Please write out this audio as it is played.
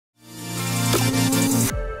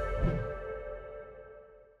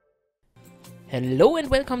Hello and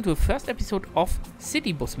welcome to the first episode of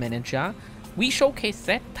CityBus Manager. We showcased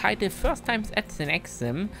that title first time at the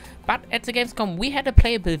Gamescom, but at the Gamescom we had a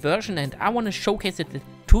playable version and I want to showcase it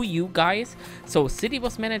to you guys. So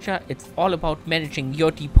CityBus Manager, it's all about managing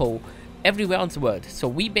your depot everywhere on the world. So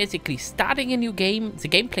we basically starting a new game. The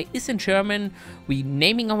gameplay is in German. We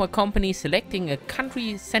naming our company, selecting a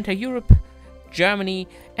country, Center Europe, Germany,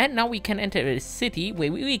 and now we can enter a city where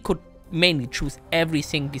we could mainly choose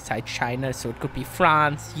everything besides China, so it could be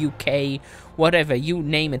France, UK, whatever, you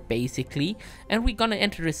name it basically. And we're gonna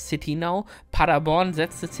enter a city now, Paderborn,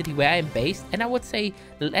 that's the city where I'm based, and I would say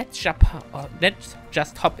let's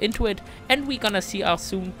just hop into it and we're gonna see us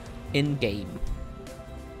soon in game.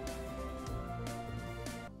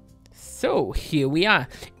 So here we are,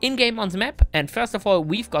 in-game on the map, and first of all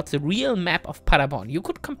we've got the real map of Paderborn. You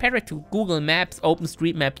could compare it to Google Maps,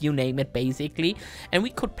 OpenStreetMap, you name it basically, and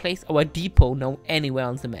we could place our depot now anywhere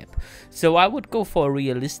on the map. So I would go for a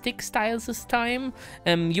realistic style this time.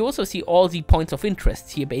 You also see all the points of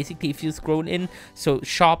interest here basically if you scroll in, so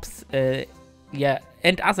shops, yeah,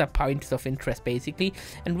 and other points of interest basically.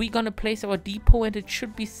 And we're gonna place our depot and it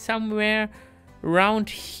should be somewhere around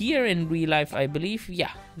here in real life, I believe. Yeah,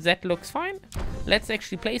 that looks fine. Let's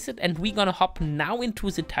actually place it, and we're gonna hop now into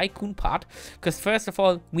the tycoon part, because first of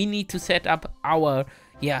all we need to set up our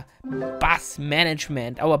bus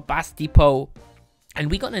management, our bus depot, and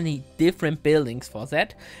we're gonna need different buildings for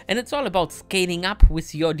that. And it's all about scaling up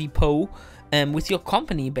with your depot, with your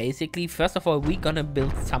company basically. First of all we're gonna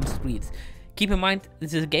build some streets. Keep in mind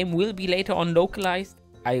this game will be later on localized.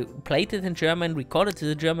 I played it in German, recorded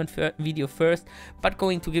the German video first, but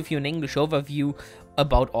going to give you an English overview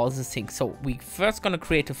about all the things. So we first gonna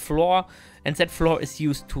create a floor, and that floor is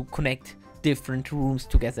used to connect different rooms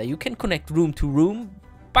together. You can connect room to room,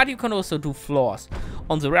 but you can also do floors.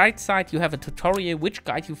 On the right side you have a tutorial which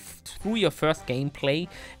guides you through your first gameplay,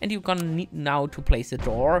 and you're gonna need now to place a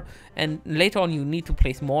door, and later on you need to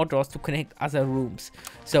place more doors to connect other rooms.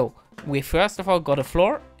 So we first of all got a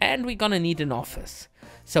floor, and we're gonna need an office.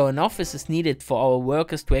 So an office is needed for our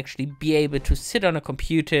workers to actually be able to sit on a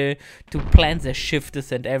computer, to plan their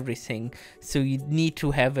shifts and everything. So you need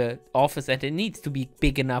to have an office, and it needs to be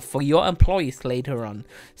big enough for your employees later on.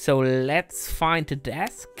 So let's find a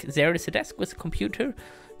desk. There is a desk with a computer.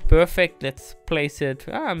 Perfect, let's place it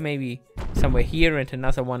maybe somewhere here and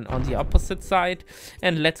another one on the opposite side.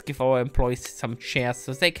 And let's give our employees some chairs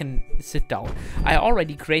so they can sit down. I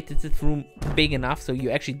already created this room big enough, so you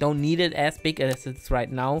actually don't need it as big as it's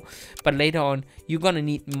right now. But later on you're gonna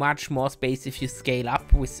need much more space if you scale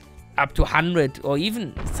up with up to 100 or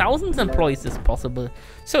even thousands employees is possible.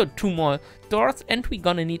 So 2 more doors, and we're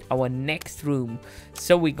gonna need our next room.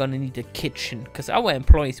 So we're gonna need a kitchen, because our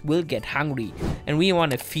employees will get hungry and we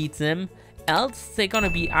want to feed them, else they're gonna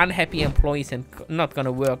be unhappy employees and not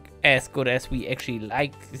gonna work as good as we actually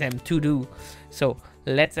like them to do. So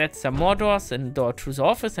let's add some more doors, and door to the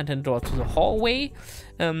office and then door to the hallway.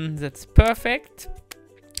 That's perfect.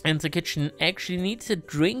 And the kitchen actually needs a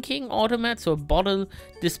drinking automat, so a bottle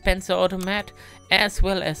dispenser automat, as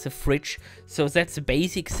well as a fridge. So that's the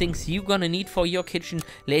basic things you're gonna need for your kitchen.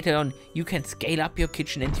 Later on you can scale up your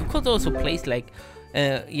kitchen, and you could also place like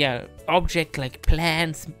object like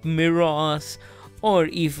plants, mirrors, or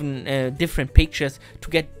even different pictures to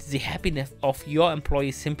get the happiness of your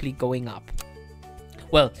employees simply going up.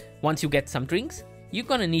 Well, once you get some drinks, you're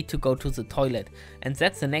gonna need to go to the toilet, and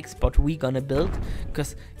that's the next spot we're gonna build,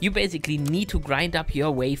 because you basically need to grind up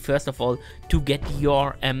your way first of all to get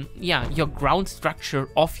your your ground structure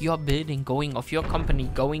of your building going, of your company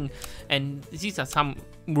going. And these are some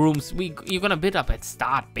rooms you're gonna build up at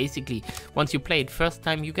start basically. Once you play it first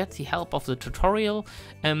time you get the help of the tutorial,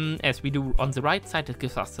 as we do on the right side. It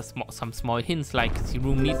gives us some small hints, like the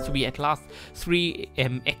room needs to be at last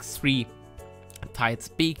 3x3 tiles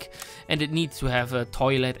big, and it needs to have a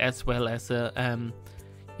toilet as well as a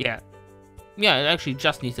it actually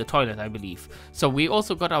just needs a toilet, I believe. So we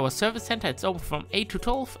also got our service center. It's open from 8 to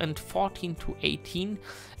 12 and 14 to 18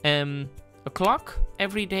 o'clock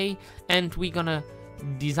every day, and we're gonna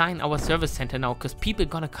design our service center now, because people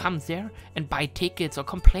gonna come there and buy tickets or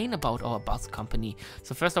complain about our bus company.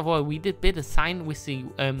 So first of all we did build a sign with the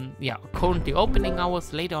currently opening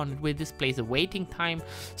hours. Later on it will display the waiting time,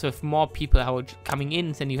 so if more people are coming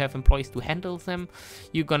in then you have employees to handle them,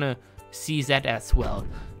 you're gonna see that as well.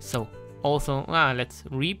 So also let's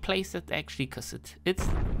replace it actually, because it's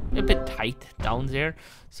a bit tight down there.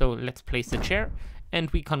 So let's place the chair, and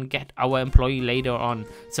we can get our employee later on.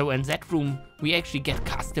 So in that room we actually get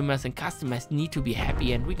customers, and customers need to be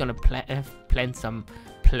happy, and we're gonna plan some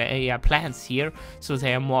plans here so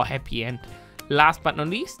they are more happy. And last but not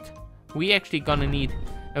least, we actually gonna need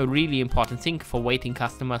a really important thing for waiting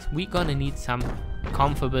customers. We gonna need some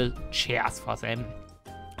comfortable chairs for them.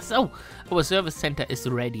 So our service center is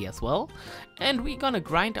ready as well, and we're gonna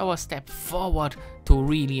grind our step forward to a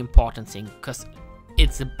really important thing, because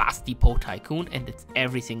it's a bus depot tycoon and it's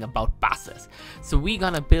everything about buses. So we're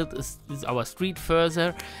gonna build our street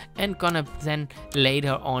further and gonna then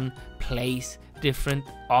later on place different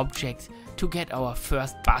objects to get our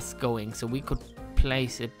first bus going. So we could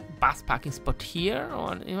place a bus parking spot here,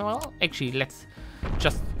 or well, actually let's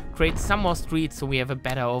just create some more streets so we have a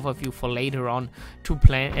better overview for later on to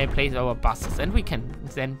place our buses, and we can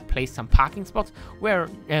then place some parking spots where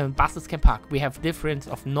buses can park. We have difference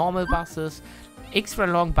of normal buses, extra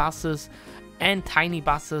long buses, and tiny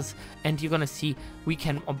buses, and you're gonna see we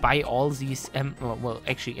can buy all these well,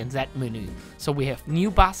 actually in that menu. So we have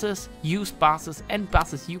new buses, used buses, and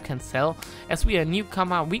buses you can sell. As we are a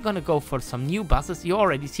newcomer, we're gonna go for some new buses. You're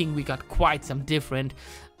already seeing we got quite some different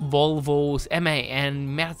Volvos,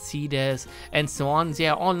 MAN, Mercedes, and so on. They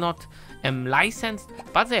are all not licensed,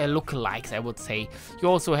 but they are lookalikes, I would say. You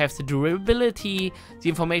also have the durability, the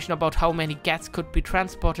information about how many guests could be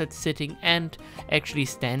transported sitting and actually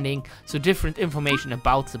standing, so different information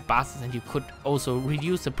about the buses, and you could also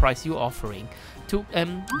reduce the price you're offering to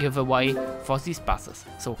give away for these buses.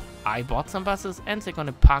 So I bought some buses and they're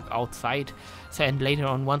gonna park outside, so and later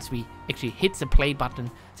on, once we actually hit the play button,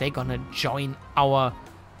 they're gonna join our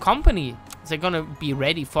company. They're gonna be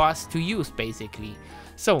ready for us to use, basically.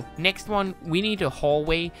 So next one, we need a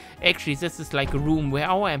hallway. Actually, this is like a room where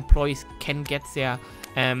our employees can get their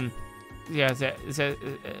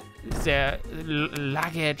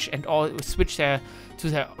luggage and all, switch to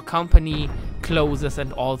their company clothes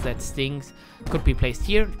and all that things. Could be placed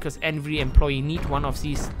here because every employee need one of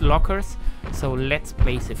these lockers. So let's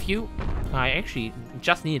place a few. I actually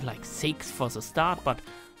just need like 6 for the start, but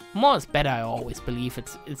more is better, I always believe.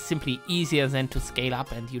 It's simply easier than to scale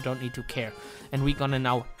up and you don't need to care. And we're gonna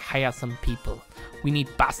now hire some people. We need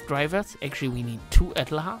bus drivers. Actually, we need 2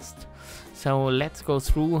 at last. So let's go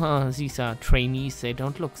through. These are trainees. They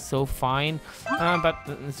don't look so fine. But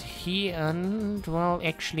he and, well,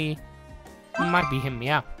 actually, might be him.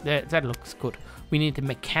 Yeah, that looks good. We need a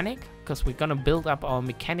mechanic because we're gonna build up our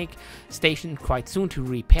mechanic station quite soon to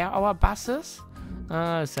repair our buses.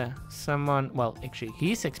 So someone, well, actually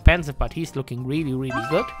he's expensive, but he's looking really, really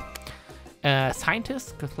good.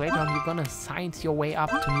 Scientist, because later on you're gonna science your way up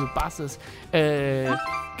to new buses.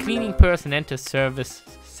 Cleaning person and a service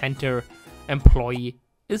center employee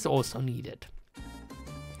is also needed.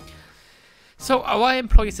 So our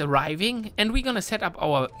employees arriving, and we're gonna set up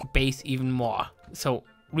our base even more. So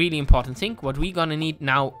really important thing, what we're gonna need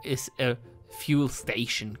now is a fuel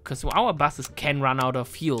station, because our buses can run out of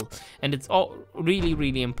fuel, and it's all really,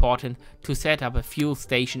 really important to set up a fuel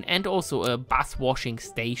station and also a bus washing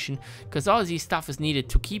station, because all this stuff is needed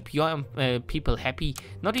to keep your people happy,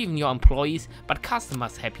 not even your employees, but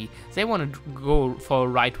customers happy. They want to go for a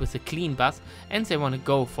ride with a clean bus, and they want to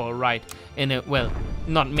go for a ride in a, well,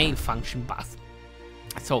 not mail function bus.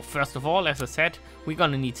 So first of all, as I said, we're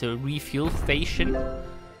gonna need a refuel station.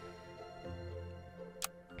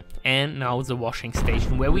 And now the washing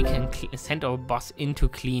station where we can send our bus into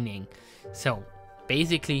cleaning. So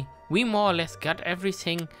basically we more or less got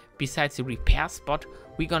everything besides the repair spot.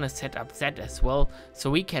 We're gonna set up that as well,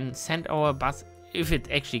 so we can send our bus if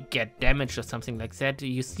it actually get damaged or something like that.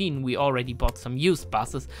 You've seen we already bought some used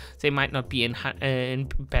buses. They might not be in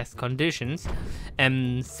best conditions,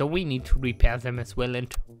 so we need to repair them as well,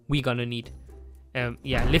 and we're gonna need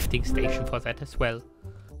yeah, lifting station for that as well.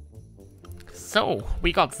 So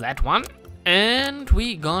we got that one, and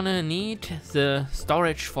we gonna need the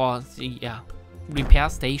storage for the repair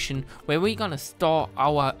station where we're gonna store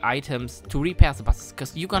our items to repair the buses,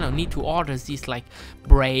 because you're gonna need to order these like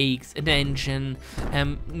brakes, an engine,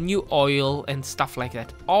 new oil and stuff like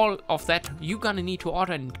that. All of that you're gonna need to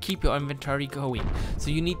order and keep your inventory going.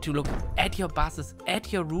 So you need to look at your buses,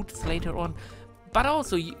 at your routes later on, but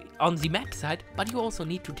also on the map side, but you also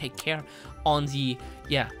need to take care on the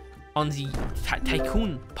on the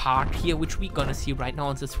tycoon part here, which we're gonna see right now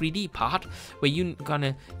on the 3D part, where you're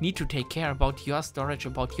gonna need to take care about your storage,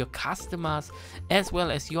 about your customers, as well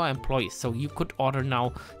as your employees. So you could order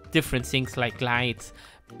now different things like lights,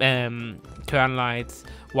 turn lights,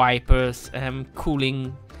 wipers,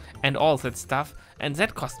 cooling, and all that stuff. And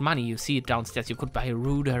that costs money. You see it downstairs. You could buy a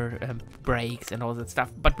router, brakes, and all that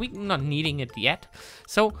stuff. But we're not needing it yet.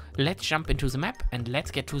 So let's jump into the map and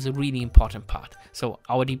let's get to the really important part. So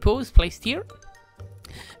our depot is placed here.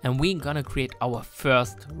 And we're gonna create our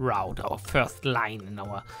first route, our first line in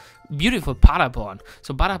our beautiful Paderborn.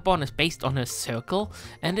 So Paderborn is based on a circle,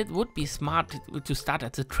 and it would be smart to start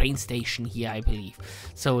at the train station here, I believe.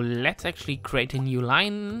 So let's actually create a new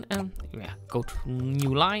line. Yeah, go to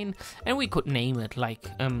new line, and we could name it like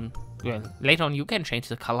well, later on you can change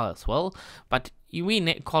the color as well, but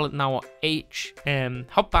we call it now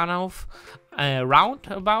Hauptbahnhof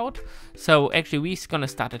roundabout. So actually we're gonna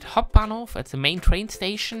start at Hauptbahnhof, at the main train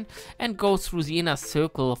station, and go through the inner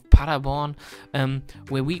circle of Paderborn,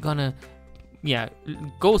 where we're gonna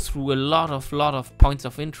go through a lot of points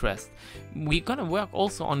of interest. We're gonna work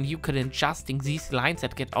also on you can adjusting these lines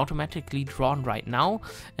that get automatically drawn right now.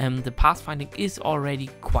 The pathfinding is already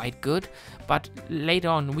quite good, but later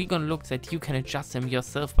on we're gonna look that you can adjust them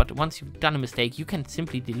yourself, but once you've done a mistake you can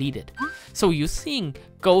simply delete it. So you're seeing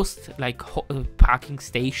ghost like parking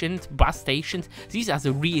stations, bus stations. These are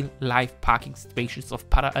the real life parking stations of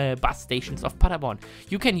bus stations of Paderborn.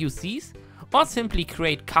 You can use these or simply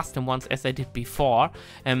create custom ones as I did before,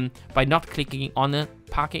 by not clicking on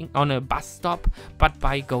a bus stop, but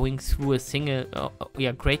by going through a single,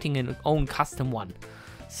 creating an own custom one.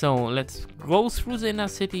 So let's go through the inner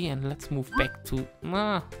city and let's move back to,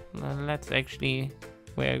 let's actually,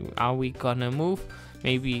 where are we gonna move?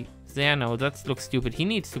 Maybe there. No, that looks stupid. He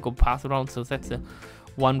needs to go pass around, so that's a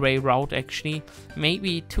one-way route actually.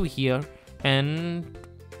 Maybe to here, and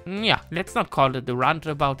yeah, let's not call it the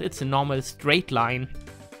roundabout, it's a normal straight line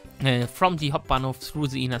from the Hauptbahnhof through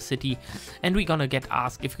the inner city. And we're gonna get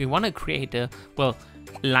asked if we want to create a, well,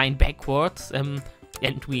 line backwards, and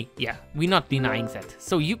we're not denying that.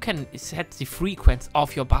 So you can set the frequency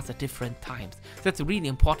of your bus at different times. That's a really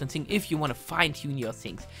important thing if you want to fine-tune your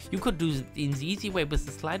things. You could do it in the easy way with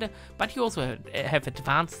the slider, but you also have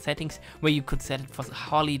advanced settings where you could set it for the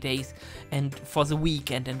holidays and for the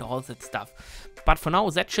weekend and all that stuff. But for now,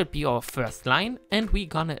 that should be our first line, and we're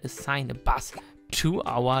gonna assign a bus to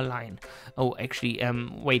our line. Oh, actually,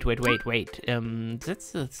 wait.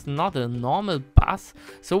 That's not a normal bus,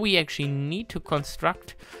 so we actually need to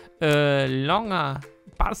construct a longer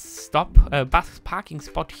bus parking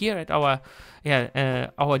spot here at our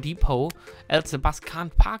depot. Else the bus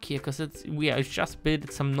can't park here because we just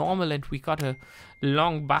built some normal and we got a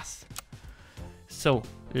long bus. So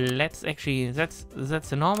let's actually, that's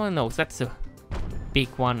a normal. No, that's a big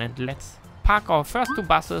one, and let's park our first two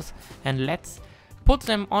buses and let's put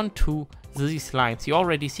them onto these lines. You're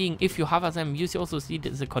already seeing, if you hover them, you also see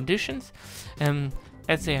the conditions,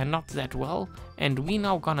 as they are not that well. And we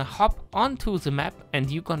now gonna hop onto the map, and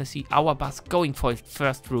you're gonna see our bus going for its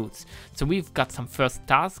first routes. So we've got some first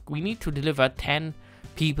task. We need to deliver 10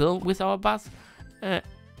 people with our bus.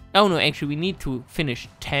 Oh no, actually we need to finish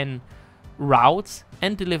 10 routes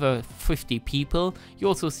and deliver 50 people. You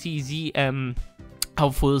also see the how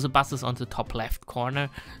full the bus is on the top left corner,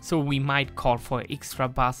 so we might call for an extra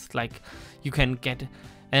bus, like you can get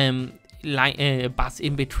a bus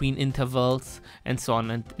in between intervals and so on.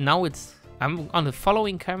 And now I'm on the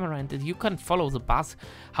following camera, and you can follow the bus,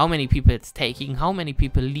 how many people it's taking, how many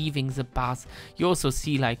people leaving the bus. You also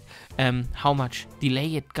see like how much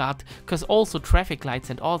delay it got, because also traffic lights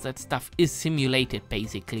and all that stuff is simulated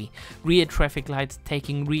basically. Real traffic lights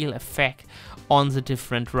taking real effect on the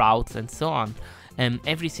different routes and so on.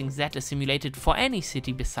 Everything that is simulated for any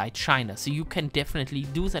city besides China, so you can definitely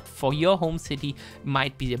do that for your home city.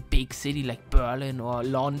 Might be a big city like Berlin or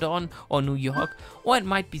London or New York, or it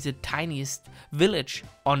might be the tiniest village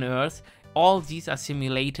on earth. All these are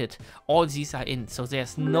simulated, all these are in, so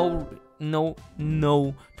there's no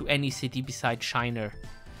to any city besides China.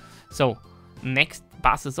 So next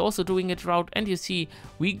bus is also doing its route, and you see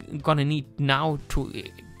we're gonna need now to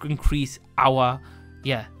increase our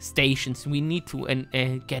stations. We need to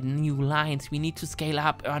get new lines, we need to scale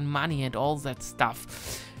up, earn money and all that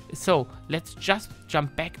stuff. So let's just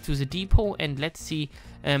jump back to the depot and let's see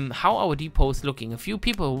how our depot is looking. A few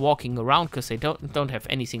people are walking around because they don't have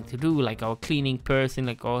anything to do, like our cleaning person,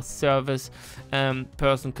 like our service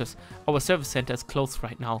person, because our service center is closed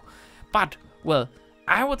right now. But well,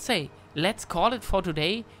 I would say let's call it for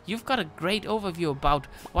today. You've got a great overview about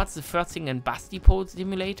what's the first thing in Bus Depot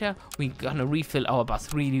Simulator. We're gonna refill our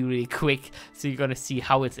bus really quick, so you're gonna see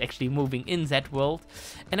how it's actually moving in that world.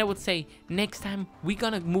 And I would say next time we're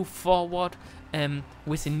gonna move forward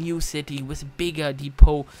with a new city, with a bigger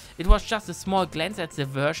depot. It was just a small glance at the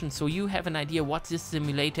version, so you have an idea what this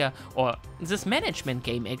simulator, or this management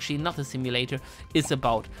game actually, not a simulator, is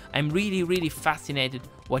about. I'm really fascinated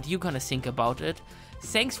what you're gonna think about it.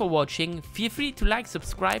 Thanks for watching. Feel free to like,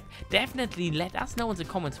 subscribe. Definitely let us know in the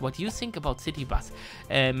comments what you think about CityBus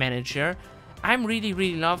Manager. I'm really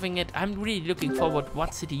loving it. I'm really looking forward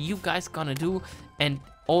what city you guys gonna do, and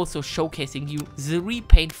also showcasing you the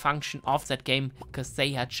repaint function of that game, because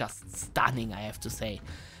they are just stunning, I have to say.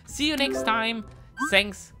 See you next time.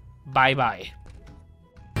 Thanks. Bye bye.